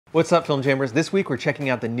What's up, Film Jammers? This week we're checking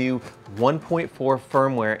out the new 1.4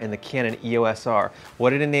 firmware in the Canon EOS R.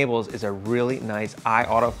 What it enables is a really nice eye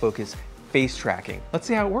autofocus face tracking. Let's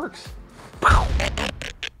see how it works.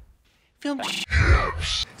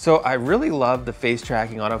 So I really love the face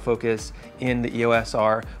tracking autofocus in the EOS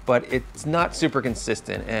R, but it's not super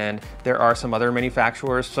consistent, and there are some other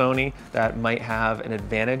manufacturers, Sony, that might have an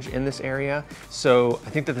advantage in this area. So I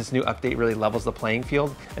think that this new update really levels the playing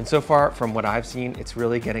field, and so far from what I've seen, it's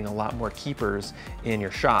really getting a lot more keepers in your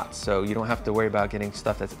shots, so you don't have to worry about getting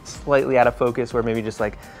stuff that's slightly out of focus, where maybe just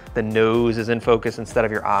like the nose is in focus instead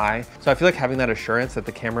of your eye. So I feel like having that assurance that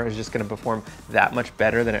the camera is just gonna perform that much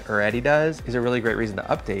better than it already does is a really great reason to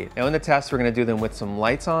update. Now in the test, we're gonna do them with some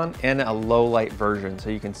lights on and a low light version, so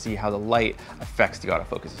you can see how the light affects the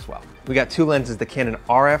autofocus as well. We got two lenses, the Canon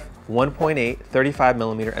RF 1.8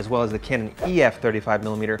 35mm, as well as the Canon EF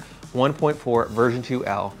 35mm 1.4 version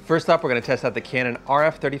 2L. First up, we're gonna test out the Canon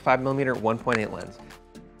RF 35mm 1.8 lens.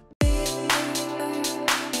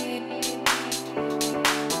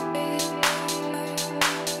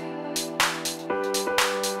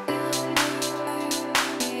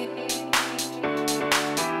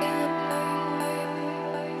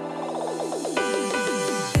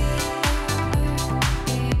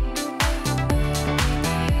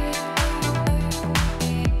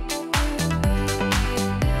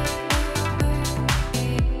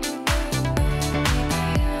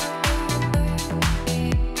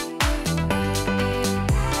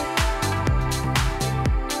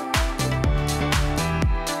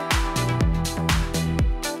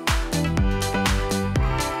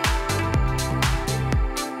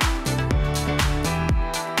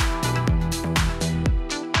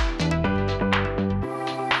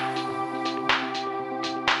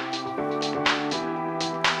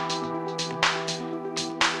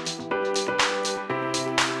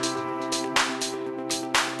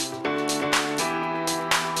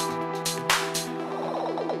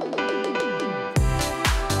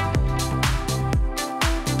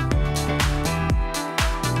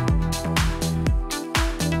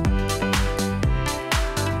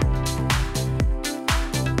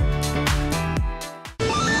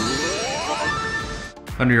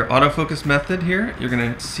 Under your autofocus method here, you're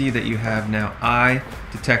gonna see that you have now eye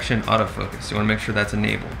detection autofocus. You wanna make sure that's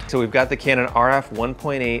enabled. So we've got the Canon RF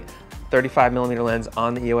 1.8 35mm lens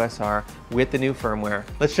on the EOS R with the new firmware.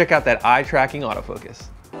 Let's check out that eye tracking autofocus.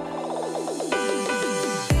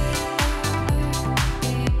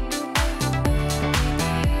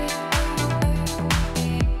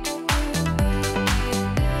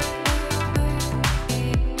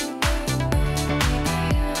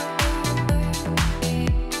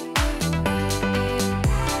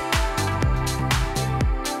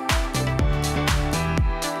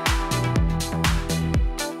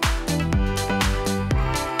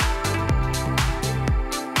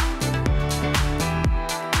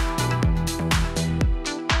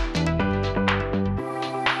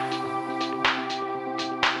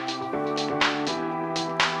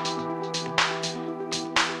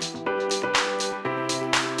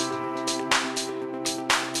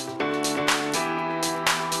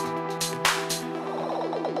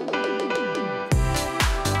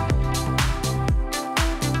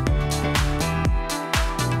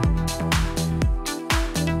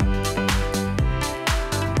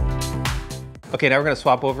 Okay, now we're gonna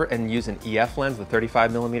swap over and use an EF lens, the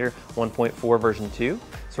 35mm 1.4 version 2.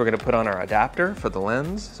 So we're gonna put on our adapter for the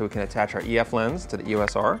lens so we can attach our EF lens to the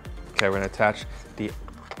EOS R. Okay, we're gonna attach the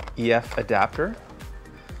EF adapter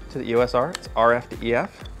to the EOS R. It's RF to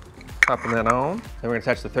EF. Popping that on. Then we're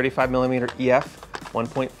gonna attach the 35mm EF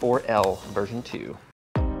 1.4L version 2.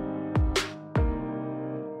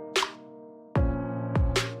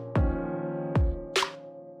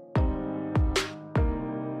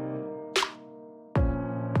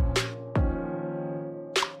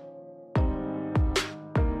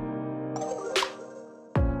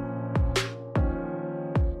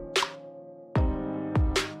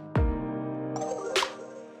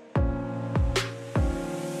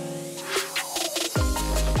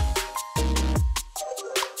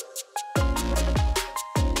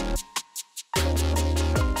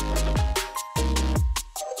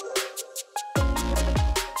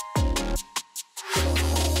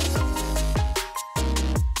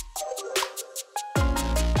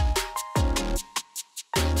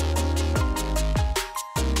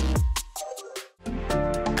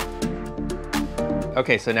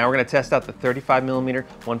 Okay, so now we're gonna test out the 35mm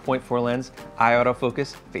 1.4 lens eye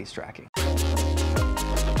autofocus face tracking.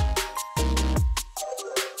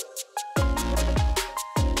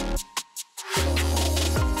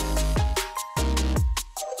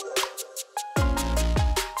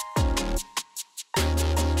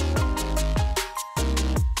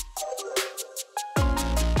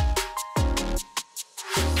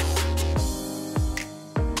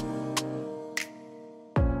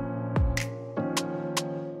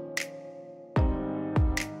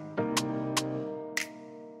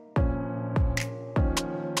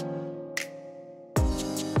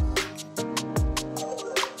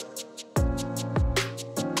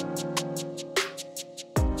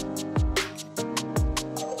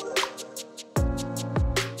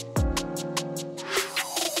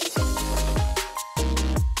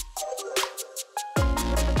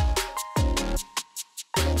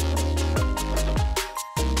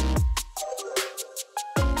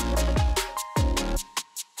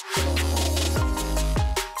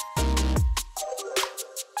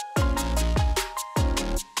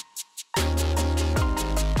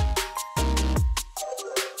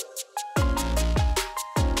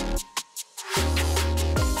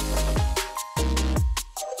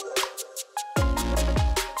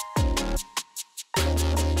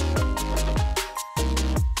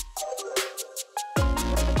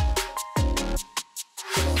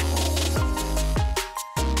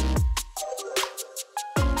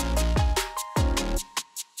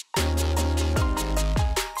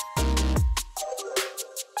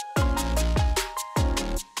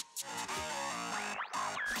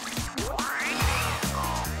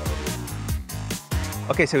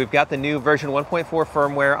 Okay, so we've got the new version 1.4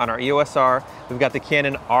 firmware on our EOS R. We've got the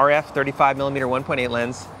Canon RF 35mm 1.8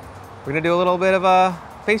 lens. We're gonna do a little bit of a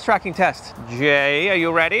face tracking test. Jay, are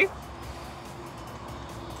you ready?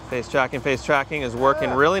 Face tracking is working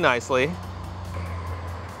really nicely.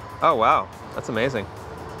 Oh wow, that's amazing.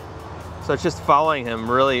 So it's just following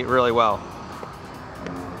him really, really well.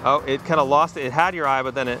 Oh, it kind of lost it. It had your eye,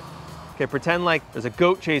 but then it, okay, pretend like there's a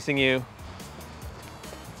goat chasing you.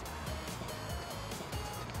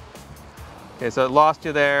 Okay, so it lost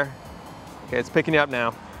you there. Okay, it's picking you up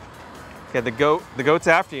now. Okay, the goat's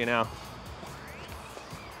after you now.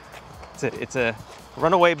 It's a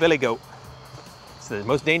runaway billy goat. It's the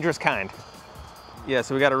most dangerous kind. Yeah,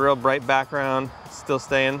 so we got a real bright background, still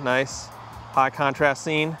staying nice. High contrast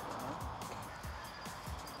scene.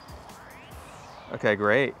 Okay,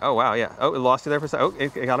 great. Oh wow, yeah. Oh, it lost you there for a second. Oh,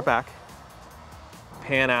 it got it back.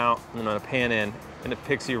 Pan out, and then pan in, and it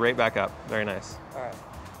picks you right back up. Very nice. All right.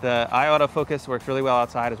 The eye autofocus works really well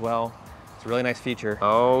outside as well. It's a really nice feature.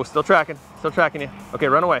 Oh, still tracking you. Okay,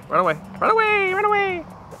 run away, run away, run away, run away.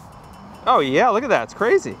 Oh yeah, look at that, it's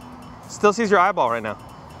crazy. Still sees your eyeball right now.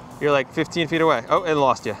 You're like 15 feet away. Oh, it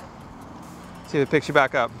lost you. See if it picks you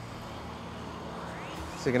back up.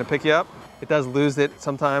 So you're gonna pick you up. It does lose it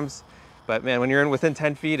sometimes, but man, when you're in within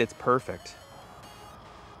 10 feet, it's perfect.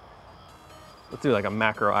 Let's do like a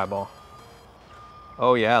macro eyeball.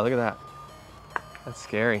 Oh yeah, look at that. That's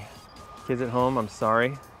scary. Kids at home, I'm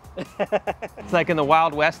sorry. It's like in the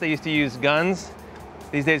Wild West, they used to use guns.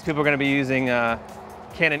 These days, people are gonna be using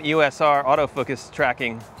Canon EOS R autofocus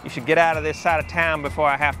tracking. You should get out of this side of town before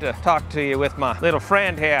I have to talk to you with my little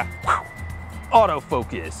friend here.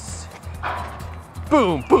 Autofocus.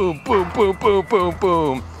 Boom, boom, boom, boom, boom, boom,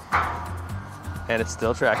 boom. And it's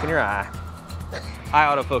still tracking your eye.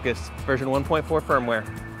 Eye autofocus, version 1.4 firmware.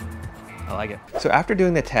 I like it. So after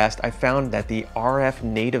doing the test, I found that the RF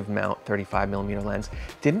native mount 35mm lens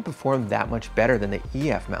didn't perform that much better than the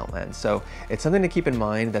EF mount lens. So it's something to keep in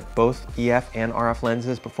mind that both EF and RF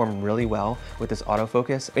lenses perform really well with this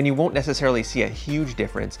autofocus, and you won't necessarily see a huge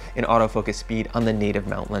difference in autofocus speed on the native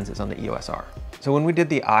mount lenses on the EOS R. So when we did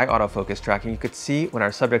the eye autofocus tracking, you could see when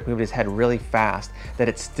our subject moved his head really fast that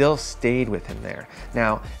it still stayed with him there.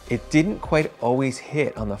 Now, it didn't quite always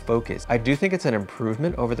hit on the focus. I do think it's an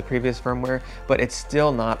improvement over the previous firmware, but it's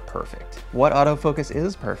still not perfect. What autofocus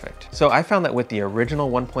is perfect? So I found that with the original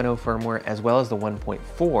 1.0 firmware as well as the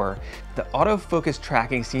 1.4, the autofocus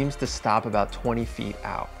tracking seems to stop about 20 feet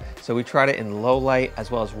out. So we tried it in low light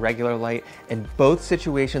as well as regular light. In both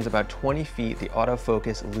situations, about 20 feet, the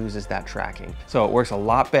autofocus loses that tracking. So it works a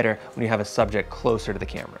lot better when you have a subject closer to the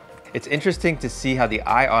camera. It's interesting to see how the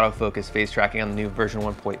eye autofocus face tracking on the new version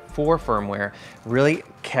 1.4 firmware really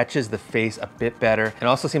catches the face a bit better and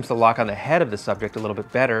also seems to lock on the head of the subject a little bit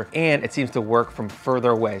better, and it seems to work from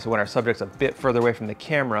further away. So when our subject's a bit further away from the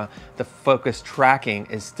camera, the focus tracking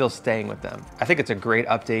is still staying with them. I think it's a great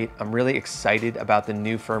update. I'm really excited about the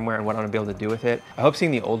new firmware and what I'm gonna be able to do with it. I hope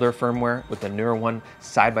seeing the older firmware with the newer one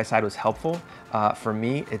side by side was helpful. For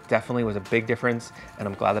me, it definitely was a big difference, and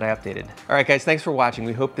I'm glad that I updated. All right, guys, thanks for watching.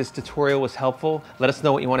 We hope this tutorial was helpful. Let us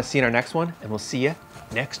know what you want to see in our next one, and we'll see you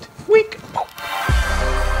next week.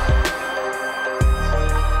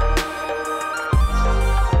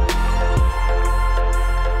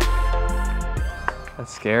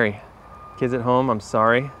 That's scary. Kids at home, I'm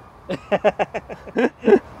sorry. I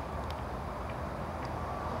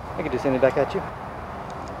could just send it back at you.